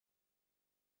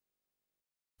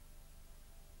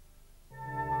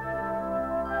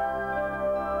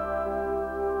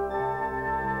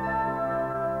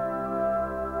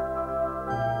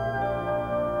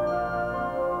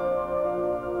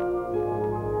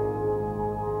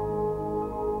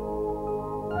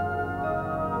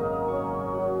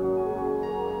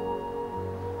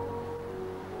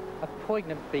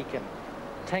poignant beacon,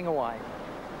 Tangawai,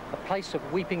 a place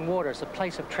of weeping waters, a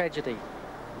place of tragedy.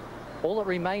 All that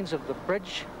remains of the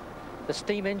bridge, the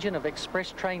steam engine of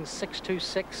Express Train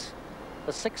 626,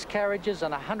 the 6 carriages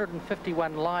and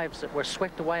 151 lives that were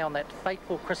swept away on that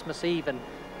fateful Christmas Eve in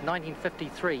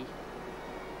 1953,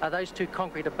 are those 2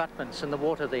 concrete abutments in the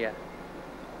water there.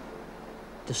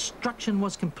 Destruction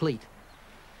was complete.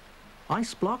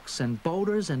 Ice blocks and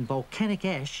boulders and volcanic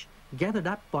ash, gathered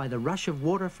up by the rush of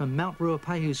water from Mount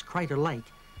Ruapehu's crater lake,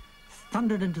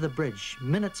 thundered into the bridge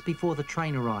minutes before the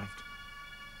train arrived.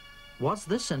 Was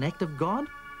this an act of God?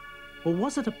 Or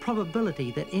was it a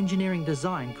probability that engineering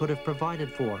design could have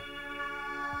provided for?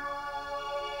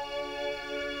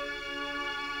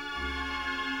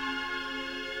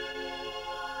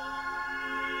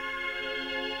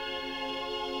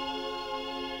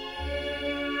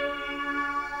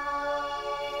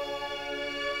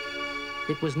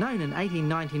 It was known in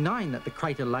 1899 that the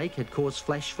crater lake had caused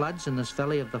flash floods in this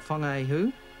valley of the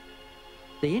Whangaehu.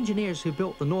 The engineers who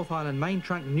built the North Island main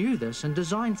trunk knew this and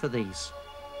designed for these.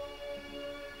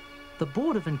 The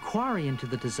Board of Inquiry into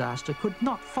the disaster could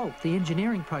not fault the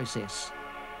engineering process.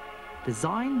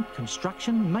 Design,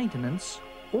 construction, maintenance,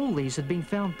 all these had been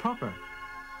found proper.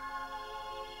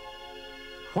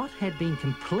 What had been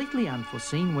completely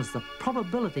unforeseen was the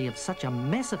probability of such a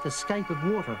massive escape of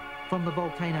water from the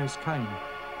volcano's cone,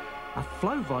 a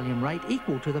flow volume rate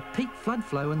equal to the peak flood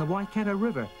flow in the Waikato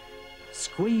River,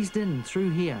 squeezed in through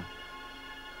here.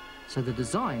 So the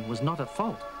design was not at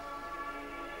fault.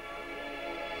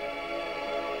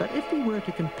 But if we were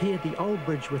to compare the old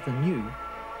bridge with the new,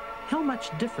 how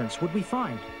much difference would we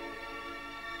find?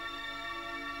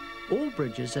 All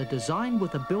bridges are designed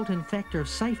with a built-in factor of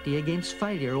safety against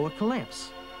failure or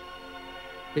collapse.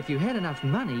 If you had enough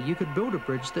money, you could build a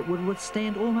bridge that would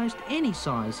withstand almost any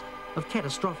size of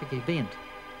catastrophic event.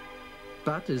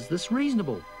 But is this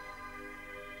reasonable?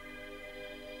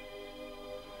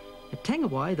 At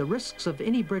Tangawai, the risks of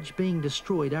any bridge being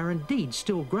destroyed are indeed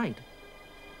still great.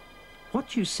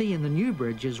 What you see in the new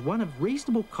bridge is one of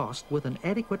reasonable cost with an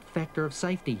adequate factor of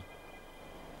safety.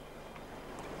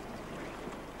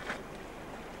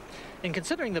 In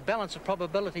considering the balance of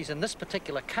probabilities in this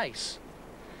particular case,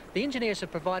 the engineers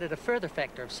have provided a further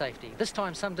factor of safety, this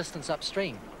time some distance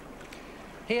upstream.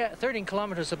 Here, 13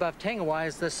 kilometres above Tangawai,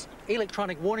 is this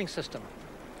electronic warning system.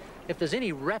 If there's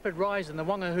any rapid rise in the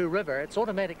Wangahu River, it's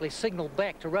automatically signalled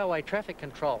back to railway traffic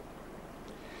control.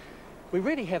 We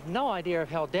really have no idea of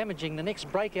how damaging the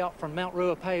next breakout from Mount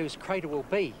Ruapehu's crater will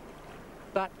be,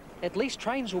 but at least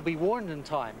trains will be warned in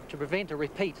time to prevent a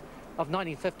repeat of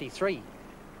 1953.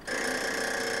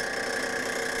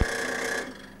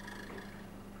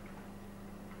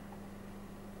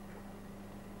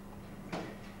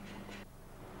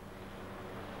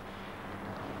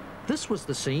 This was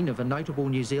the scene of a notable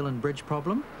New Zealand bridge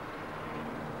problem.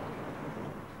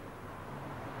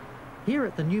 Here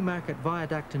at the Newmarket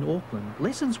Viaduct in Auckland,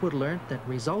 lessons were learnt that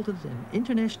resulted in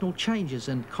international changes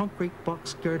in concrete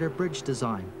box girder bridge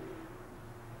design.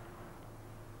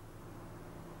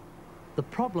 The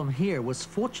problem here was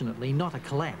fortunately not a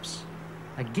collapse.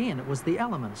 Again, it was the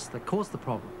elements that caused the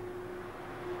problem.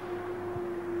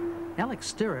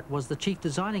 Alex Stirrett was the chief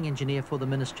designing engineer for the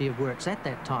Ministry of Works at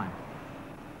that time.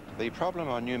 The problem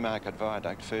on Newmarket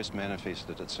Viaduct first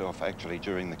manifested itself actually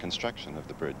during the construction of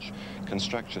the bridge.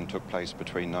 Construction took place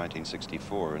between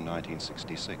 1964 and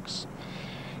 1966.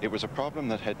 It was a problem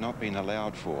that had not been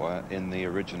allowed for in the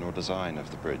original design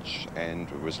of the bridge and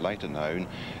was later known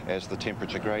as the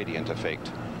temperature gradient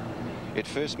effect. It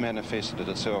first manifested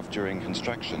itself during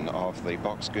construction of the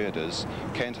box girders,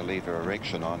 cantilever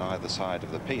erection on either side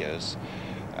of the piers,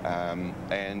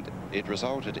 and it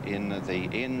resulted in the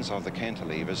ends of the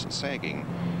cantilevers sagging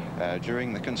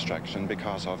during the construction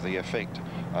because of the effect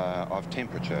of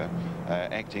temperature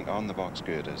acting on the box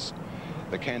girders.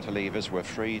 The cantilevers were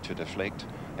free to deflect,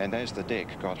 and as the deck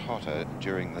got hotter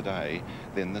during the day,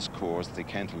 then this caused the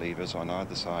cantilevers on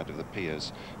either side of the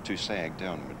piers to sag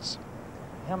downwards.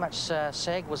 How much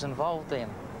sag was involved then?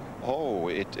 Oh,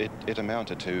 it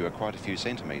amounted to quite a few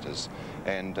centimetres,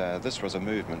 and this was a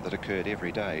movement that occurred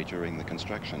every day during the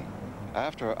construction.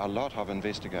 After a lot of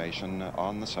investigation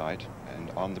on the site and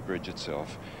on the bridge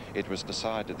itself, it was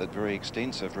decided that very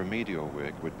extensive remedial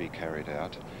work would be carried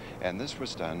out, and this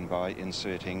was done by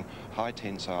inserting high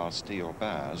tensile steel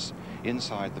bars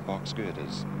inside the box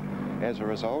girders. As a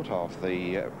result of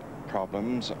the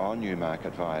problems on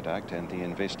Newmarket Viaduct and the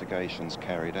investigations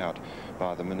carried out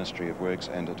by the Ministry of Works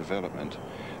and Development,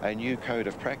 a new code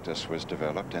of practice was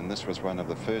developed, and this was one of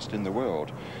the first in the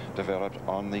world developed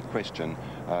on the question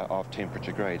of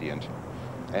temperature gradient.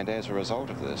 And as a result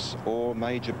of this, all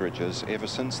major bridges ever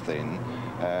since then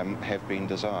have been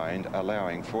designed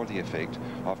allowing for the effect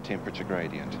of temperature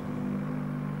gradient.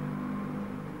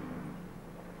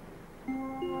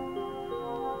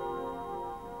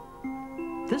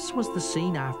 This was the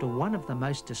scene after one of the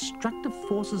most destructive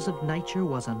forces of nature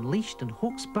was unleashed in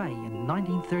Hawke's Bay in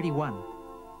 1931.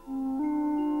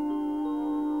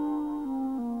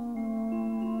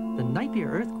 The Napier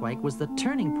earthquake was the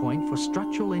turning point for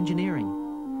structural engineering.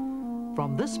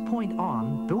 From this point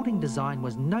on, building design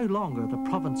was no longer the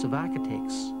province of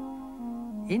architects.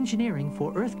 Engineering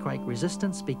for earthquake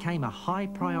resistance became a high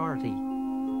priority.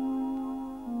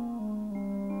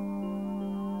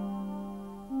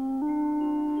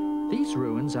 These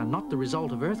ruins are not the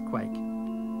result of earthquake.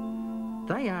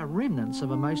 They are remnants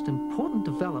of a most important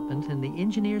development in the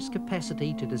engineer's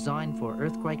capacity to design for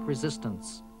earthquake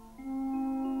resistance.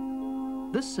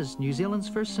 This is New Zealand's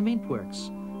first cement works,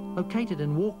 located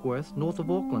in Warkworth, north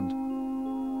of Auckland.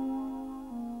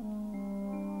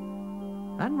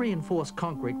 Unreinforced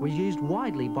concrete was used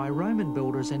widely by Roman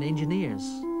builders and engineers,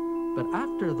 but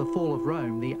after the fall of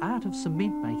Rome, the art of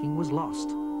cement making was lost.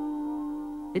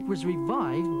 It was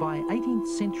revived by 18th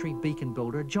century beacon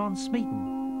builder John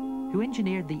Smeaton, who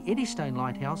engineered the Eddystone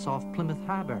Lighthouse off Plymouth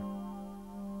Harbour.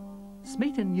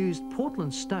 Smeaton used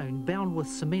Portland stone bound with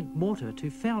cement mortar to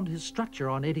found his structure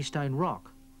on Eddystone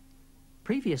rock.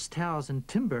 Previous towers and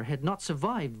timber had not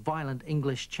survived violent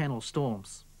English Channel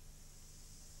storms.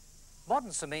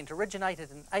 Modern cement originated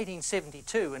in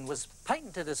 1872 and was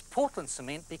patented as Portland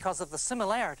cement because of the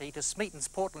similarity to Smeaton's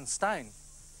Portland stone.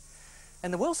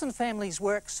 And the Wilson family's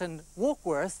works in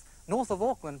Warkworth, north of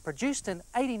Auckland, produced in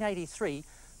 1883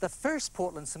 the first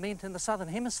Portland cement in the Southern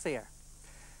Hemisphere.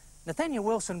 Nathaniel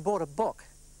Wilson bought a book,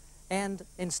 and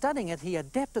in studying it, he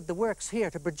adapted the works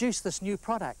here to produce this new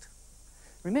product.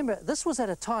 Remember, this was at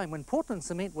a time when Portland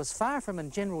cement was far from in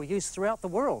general use throughout the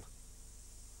world.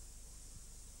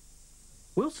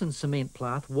 Wilson's cement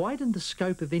plant widened the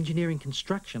scope of engineering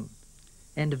construction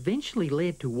and eventually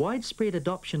led to widespread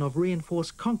adoption of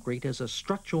reinforced concrete as a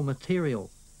structural material.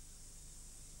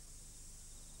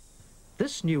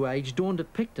 This new age dawned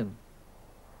at Picton.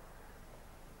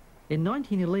 In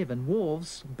 1911,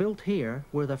 wharves built here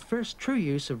were the first true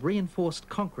use of reinforced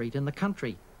concrete in the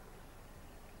country.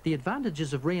 The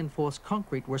advantages of reinforced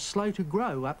concrete were slow to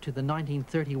grow up to the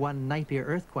 1931 Napier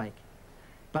earthquake,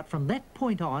 but from that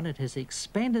point on it has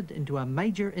expanded into a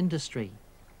major industry.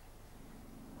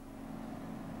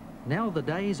 Now the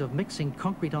days of mixing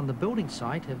concrete on the building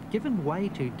site have given way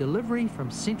to delivery from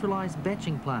centralised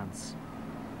batching plants.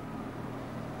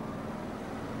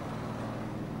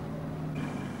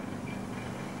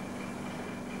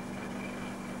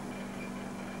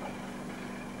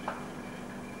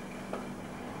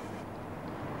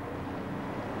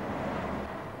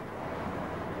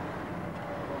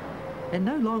 And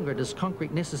no longer does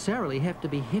concrete necessarily have to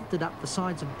be hefted up the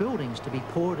sides of buildings to be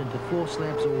poured into floor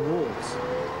slabs or walls.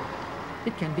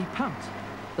 It can be pumped,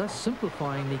 thus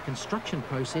simplifying the construction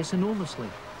process enormously.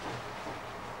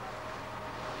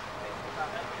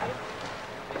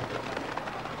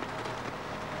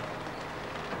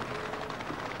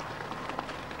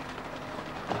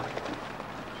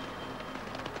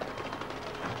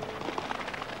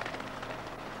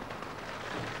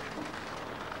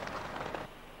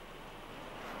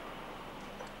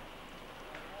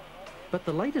 But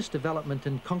the latest development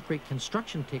in concrete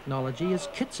construction technology is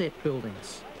kitset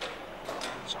buildings.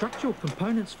 Structural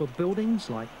components for buildings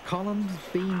like columns,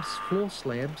 beams, floor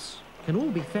slabs can all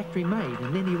be factory made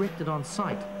and then erected on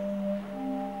site.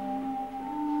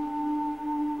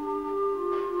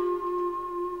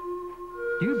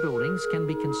 New buildings can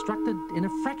be constructed in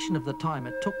a fraction of the time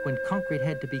it took when concrete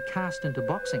had to be cast into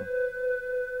boxing.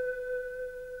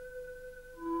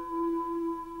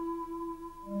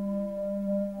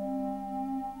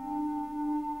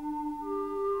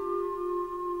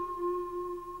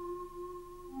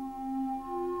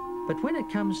 But when it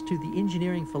comes to the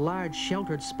engineering for large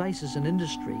sheltered spaces in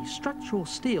industry, structural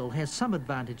steel has some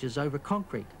advantages over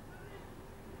concrete.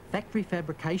 Factory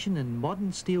fabrication in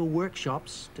modern steel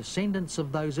workshops, descendants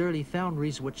of those early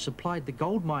foundries which supplied the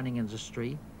gold mining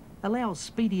industry, allows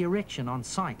speedy erection on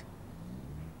site.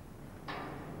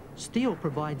 Steel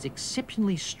provides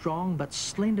exceptionally strong but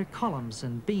slender columns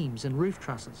and beams and roof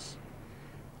trusses,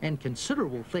 and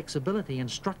considerable flexibility in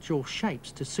structural shapes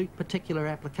to suit particular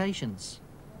applications.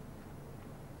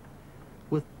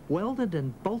 With welded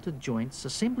and bolted joints,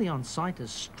 assembly on site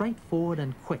is straightforward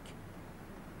and quick.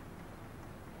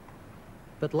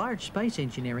 But large space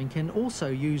engineering can also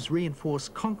use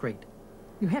reinforced concrete.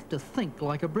 You have to think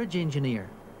like a bridge engineer.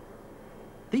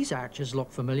 These arches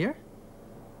look familiar.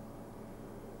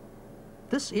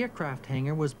 This aircraft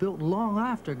hangar was built long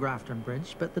after Grafton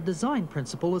Bridge, but the design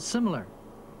principle is similar.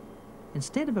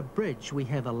 Instead of a bridge, we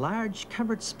have a large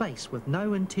covered space with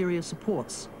no interior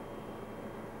supports.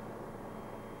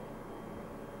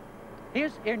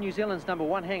 Here's Air New Zealand's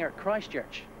 #1 hangar at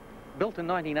Christchurch, built in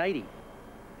 1980.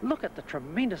 Look at the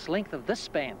tremendous length of this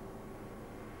span.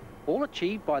 All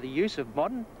achieved by the use of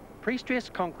modern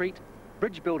pre-stressed concrete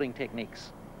bridge building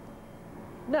techniques.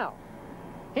 Now,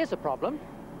 here's a problem.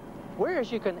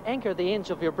 Whereas you can anchor the ends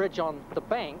of your bridge on the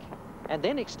bank and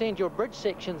then extend your bridge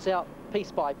sections out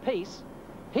piece by piece,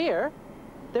 here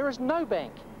there is no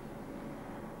bank.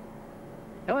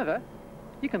 However,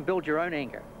 you can build your own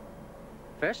anchor.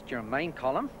 First, your main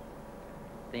column,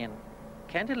 then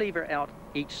cantilever out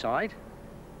each side.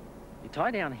 You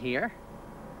tie down here,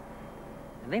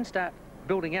 and then start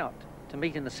building out to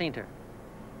meet in the center.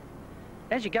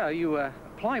 As you go, you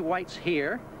apply weights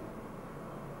here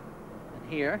and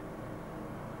here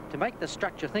to make the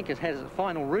structure think it has a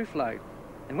final roof load.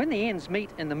 And when the ends meet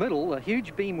in the middle, a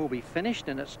huge beam will be finished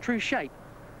in its true shape,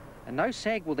 and no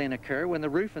sag will then occur when the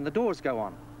roof and the doors go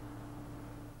on.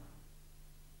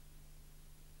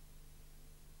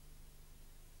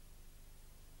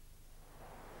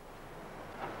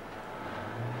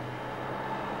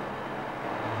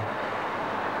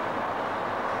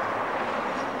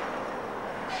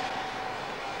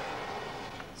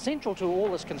 Central to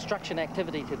all this construction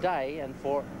activity today, and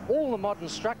for all the modern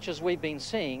structures we've been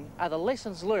seeing, are the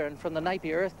lessons learned from the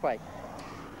Napier earthquake.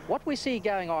 What we see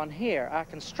going on here are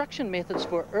construction methods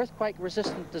for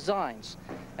earthquake-resistant designs,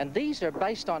 and these are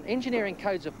based on engineering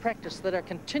codes of practice that are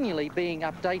continually being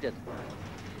updated.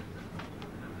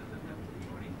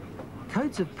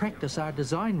 Codes of practice are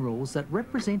design rules that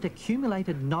represent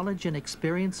accumulated knowledge and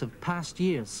experience of past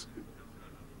years.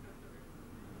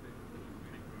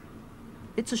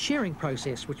 It's a sharing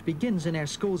process which begins in our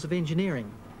schools of engineering.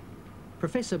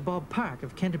 Professor Bob Park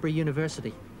of Canterbury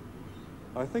University.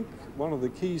 I think one of the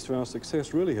keys to our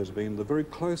success really has been the very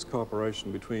close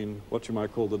cooperation between what you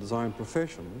might call the design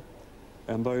profession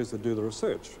and those that do the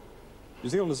research. New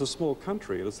Zealand is a small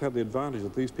country. It's had the advantage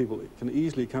that these people can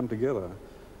easily come together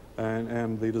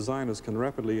and the designers can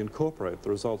rapidly incorporate the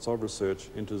results of research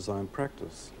into design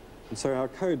practice. And so our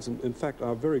codes, in fact,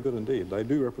 are very good indeed. They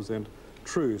do represent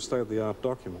true state-of-the-art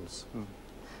documents.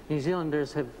 New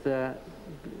Zealanders have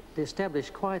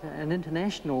established quite an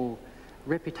international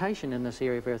reputation in this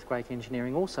area of earthquake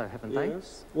engineering also, haven't they?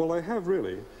 Yes, well they have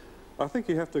really. I think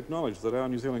you have to acknowledge that our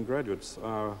New Zealand graduates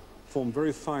form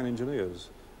very fine engineers.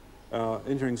 Our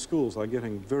engineering schools are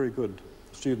getting very good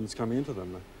students coming into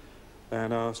them,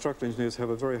 and our structural engineers have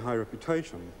a very high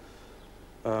reputation.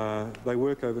 They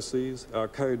work overseas. Our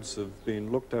codes have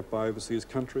been looked at by overseas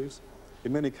countries.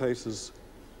 In many cases,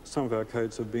 some of our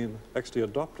codes have been actually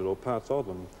adopted, or parts of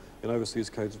them, in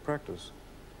overseas codes of practice.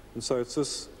 And so it's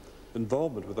this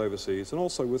involvement with overseas and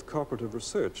also with cooperative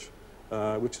research,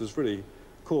 which has really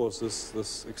caused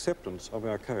this acceptance of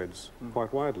our codes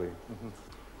quite widely.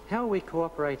 How are we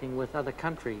cooperating with other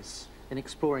countries in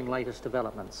exploring latest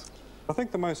developments? I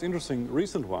think the most interesting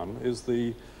recent one is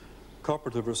the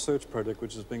cooperative research project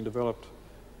which is being developed,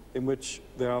 in which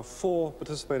there are 4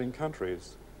 participating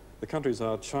countries. The countries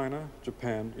are China,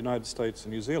 Japan, United States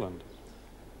and New Zealand.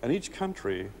 And each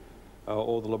country,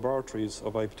 or the laboratories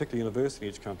of a particular university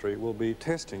in each country, will be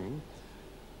testing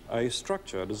a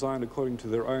structure designed according to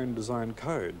their own design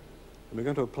code. And we're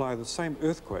going to apply the same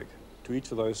earthquake to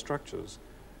each of those structures.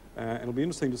 And it'll be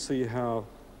interesting to see how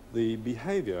the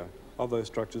behavior of those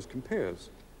structures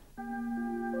compares.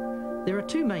 There are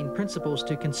 2 main principles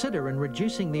to consider in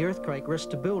reducing the earthquake risk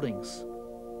to buildings.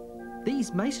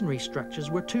 These masonry structures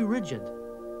were too rigid.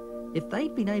 If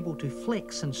they'd been able to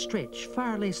flex and stretch,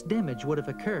 far less damage would have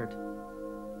occurred.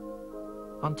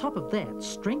 On top of that,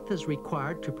 strength is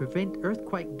required to prevent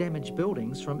earthquake-damaged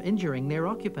buildings from injuring their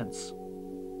occupants.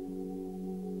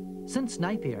 Since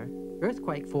Napier,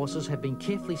 earthquake forces have been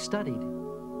carefully studied.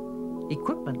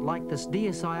 Equipment like this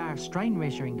DSIR strain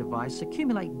measuring device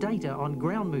accumulate data on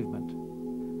ground movement.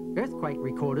 Earthquake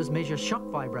recorders measure shock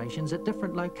vibrations at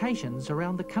different locations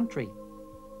around the country.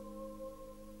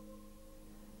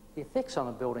 The effects on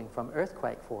a building from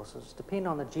earthquake forces depend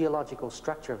on the geological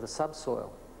structure of the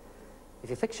subsoil. If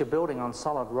you fix your building on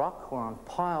solid rock or on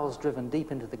piles driven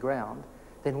deep into the ground,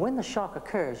 then when the shock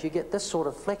occurs, you get this sort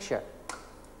of flexure.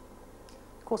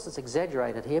 Of course, it's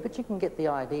exaggerated here, but you can get the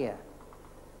idea.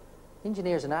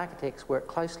 Engineers and architects work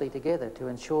closely together to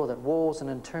ensure that walls and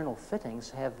internal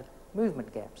fittings have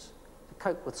movement gaps to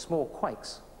cope with small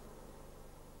quakes.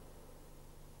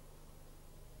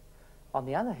 On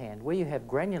the other hand, where you have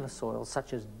granular soils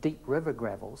such as deep river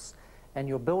gravels, and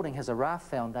your building has a raft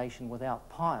foundation without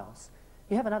piles,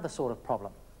 you have another sort of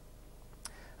problem.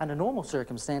 Under normal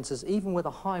circumstances, even with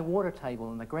a high water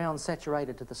table and the ground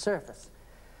saturated to the surface,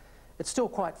 it's still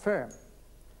quite firm.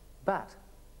 But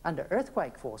under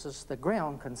earthquake forces, the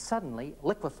ground can suddenly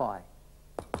liquefy.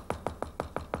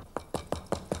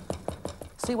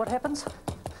 See what happens?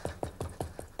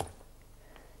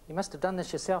 You must have done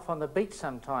this yourself on the beach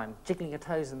sometime, jiggling your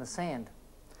toes in the sand.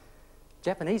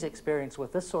 Japanese experience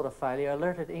with this sort of failure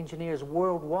alerted engineers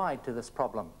worldwide to this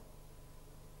problem.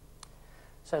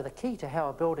 So the key to how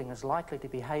a building is likely to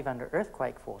behave under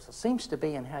earthquake forces seems to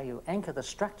be in how you anchor the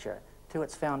structure to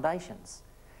its foundations.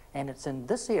 And it's in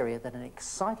this area that an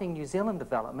exciting New Zealand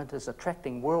development is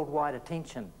attracting worldwide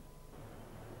attention.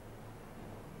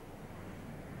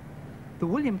 The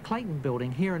William Clayton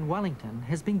building here in Wellington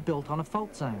has been built on a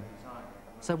fault zone.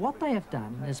 So what they have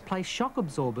done is place shock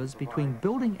absorbers between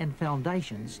building and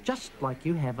foundations, just like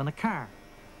you have in a car.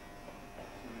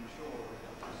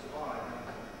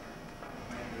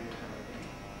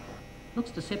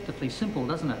 Looks deceptively simple,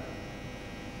 doesn't it?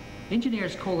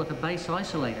 Engineers call it a base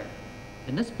isolator,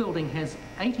 and this building has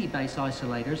 80 base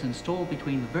isolators installed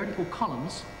between the vertical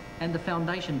columns and the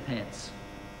foundation pads.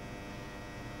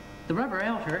 The rubber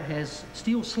outer has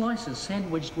steel slices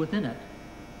sandwiched within it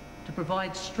to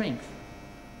provide strength.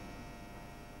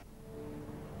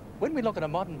 When we look at a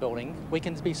modern building, we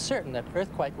can be certain that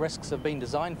earthquake risks have been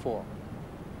designed for.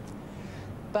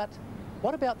 But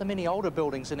what about the many older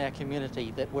buildings in our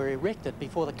community that were erected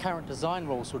before the current design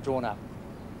rules were drawn up?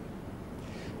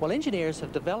 Well, engineers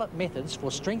have developed methods for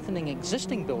strengthening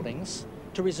existing buildings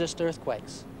to resist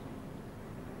earthquakes.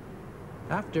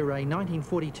 After a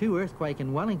 1942 earthquake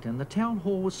in Wellington, the town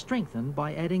hall was strengthened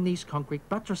by adding these concrete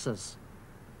buttresses.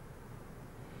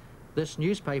 This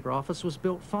newspaper office was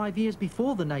built 5 years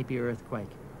before the Napier earthquake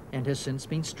and has since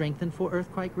been strengthened for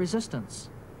earthquake resistance.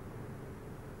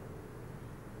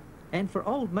 And for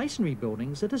old masonry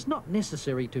buildings, it is not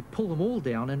necessary to pull them all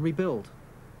down and rebuild.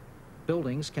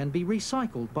 Buildings can be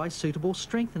recycled by suitable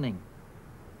strengthening.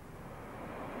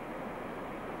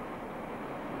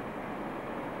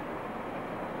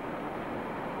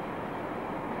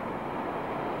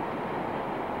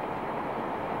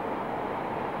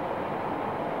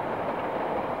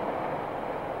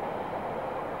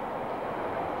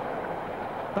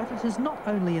 But it is not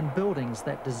only in buildings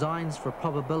that designs for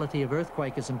probability of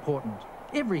earthquake is important.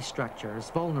 Every structure is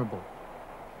vulnerable.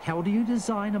 How do you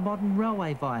design a modern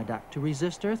railway viaduct to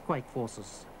resist earthquake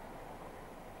forces?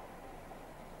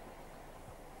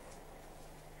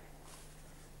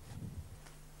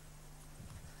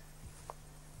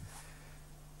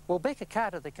 Well, Becker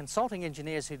Carter, the consulting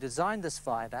engineers who designed this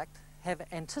viaduct, have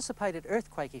anticipated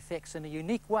earthquake effects in a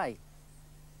unique way.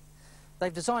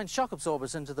 They've designed shock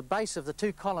absorbers into the base of the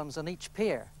two columns on each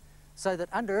pier, so that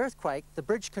under earthquake, the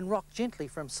bridge can rock gently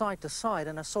from side to side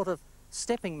in a sort of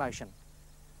stepping motion.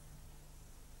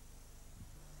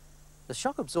 The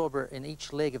shock absorber in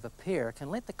each leg of a pier can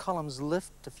let the columns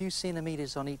lift a few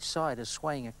centimetres on each side as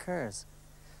swaying occurs.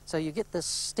 So you get this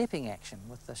stepping action,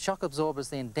 with the shock absorbers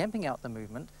then damping out the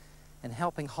movement and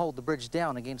helping hold the bridge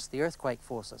down against the earthquake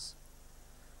forces.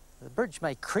 The bridge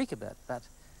may creak a bit, but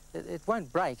it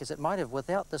won't break as it might have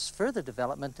without this further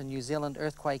development in New Zealand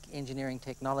earthquake engineering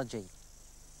technology.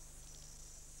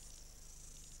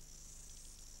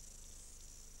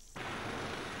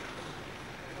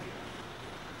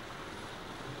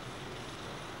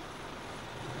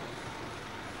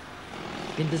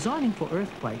 In designing for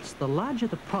earthquakes, the larger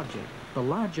the project, the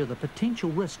larger the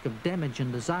potential risk of damage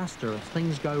and disaster if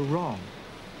things go wrong.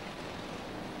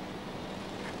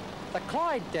 The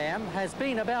Clyde Dam has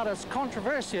been about as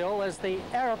controversial as the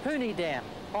Arapuni Dam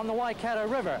on the Waikato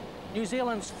River, New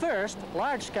Zealand's first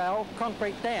large-scale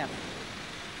concrete dam.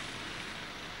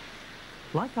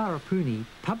 Like Arapuni,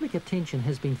 public attention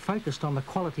has been focused on the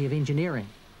quality of engineering.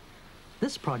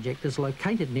 This project is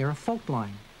located near a fault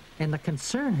line, and the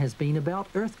concern has been about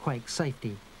earthquake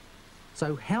safety.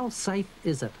 So how safe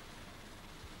is it?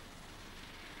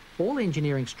 All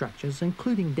engineering structures,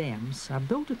 including dams, are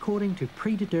built according to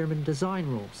predetermined design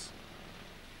rules.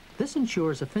 This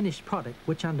ensures a finished product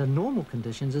which under normal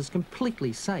conditions is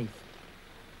completely safe.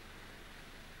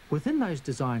 Within those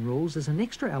design rules is an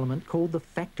extra element called the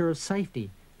factor of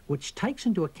safety, which takes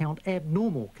into account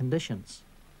abnormal conditions.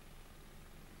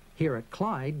 Here at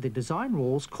Clyde, the design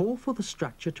rules call for the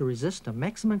structure to resist a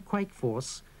maximum quake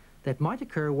force that might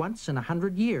occur once in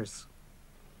 100 years.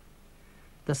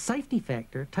 The safety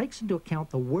factor takes into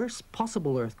account the worst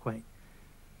possible earthquake,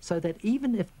 so that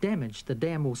even if damaged, the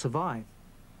dam will survive.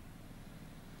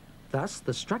 Thus,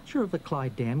 the structure of the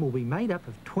Clyde Dam will be made up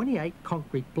of 28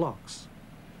 concrete blocks.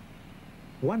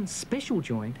 One special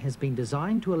joint has been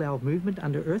designed to allow movement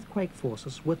under earthquake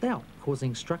forces without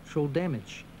causing structural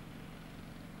damage.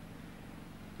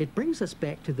 It brings us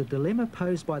back to the dilemma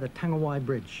posed by the Tangawai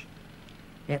Bridge.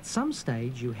 At some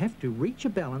stage, you have to reach a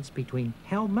balance between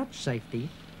how much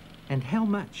safety and how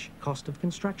much cost of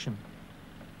construction.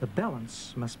 The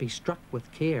balance must be struck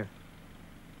with care.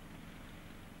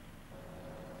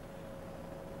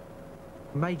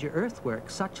 Major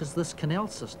earthworks such as this canal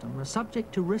system are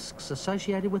subject to risks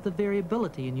associated with the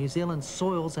variability in New Zealand's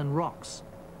soils and rocks.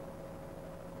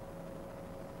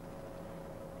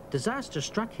 Disaster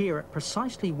struck here at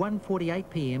precisely 1:48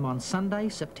 p.m. on Sunday,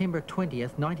 September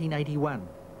 20th, 1981.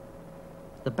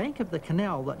 The bank of the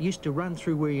canal that used to run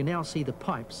through where you now see the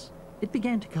pipes, it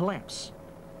began to collapse.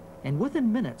 And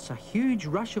within minutes, a huge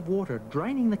rush of water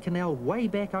draining the canal way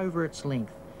back over its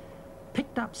length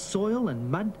picked up soil and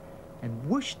mud and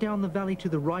whooshed down the valley to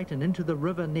the right and into the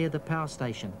river near the power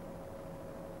station.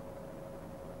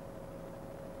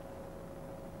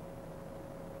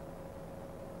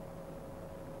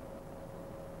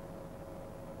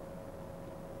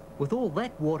 With all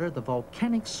that water, the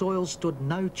volcanic soil stood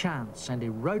no chance and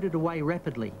eroded away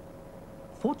rapidly.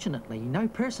 Fortunately, no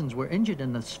persons were injured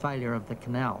in this failure of the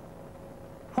canal.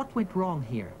 What went wrong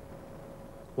here?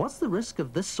 Was the risk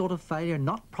of this sort of failure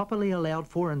not properly allowed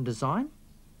for in design?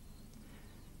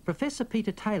 Professor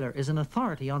Peter Taylor is an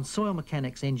authority on soil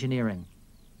mechanics engineering.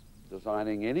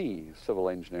 Designing any civil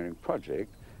engineering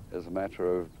project is a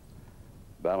matter of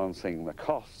balancing the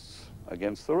costs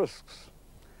against the risks.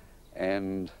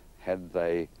 And had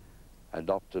they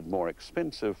adopted more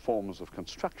expensive forms of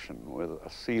construction with a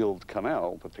sealed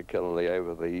canal, particularly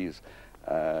over these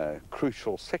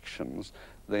crucial sections,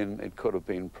 then it could have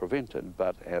been prevented,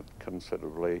 but at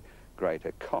considerably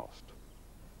greater cost.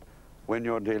 When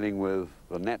you're dealing with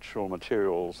the natural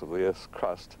materials of the Earth's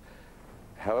crust,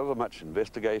 however much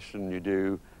investigation you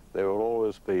do, there will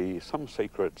always be some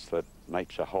secrets that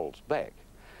nature holds back.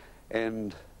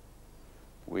 And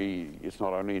it's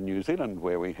not only in New Zealand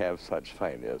where we have such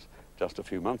failures. Just a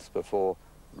few months before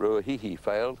Ruahihi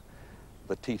failed,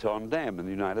 the Teton Dam in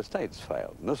the United States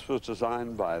failed. And this was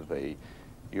designed by the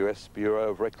US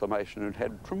Bureau of Reclamation, who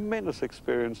had tremendous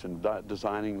experience in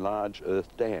designing large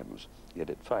earth dams, yet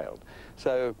it failed.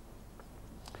 So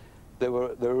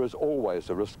there is always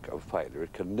a risk of failure.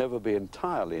 It can never be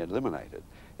entirely eliminated.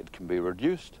 It can be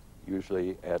reduced,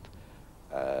 usually at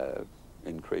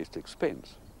increased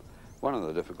expense. One of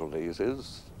the difficulties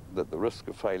is that the risk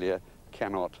of failure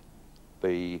cannot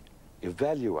be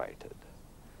evaluated,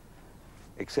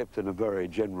 except in a very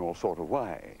general sort of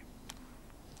way.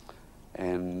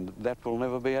 And that will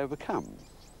never be overcome.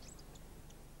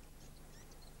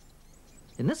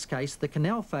 In this case, the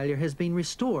canal failure has been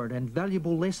restored and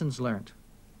valuable lessons learnt.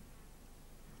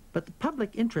 But the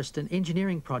public interest in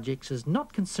engineering projects is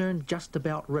not concerned just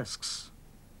about risks.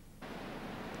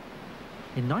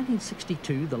 In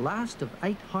 1962, the last of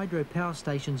 8 hydropower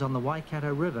stations on the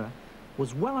Waikato River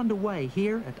was well underway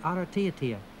here at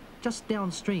Aratiatia, just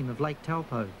downstream of Lake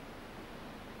Taupo.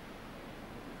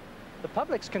 The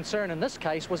public's concern in this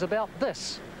case was about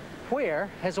this. Where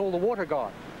has all the water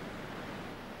gone?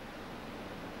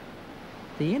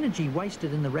 The energy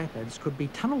wasted in the rapids could be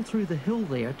tunneled through the hill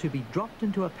there to be dropped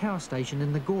into a power station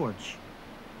in the gorge.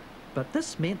 But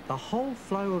this meant the whole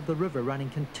flow of the river running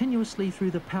continuously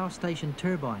through the power station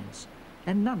turbines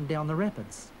and none down the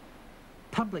rapids.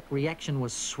 Public reaction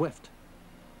was swift.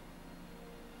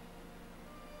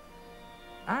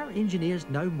 Are engineers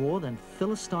no more than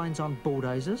Philistines on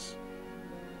bulldozers?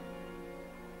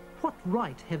 What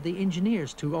right have the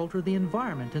engineers to alter the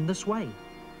environment in this way?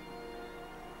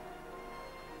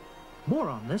 More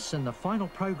on this in the final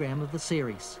program of the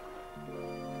series.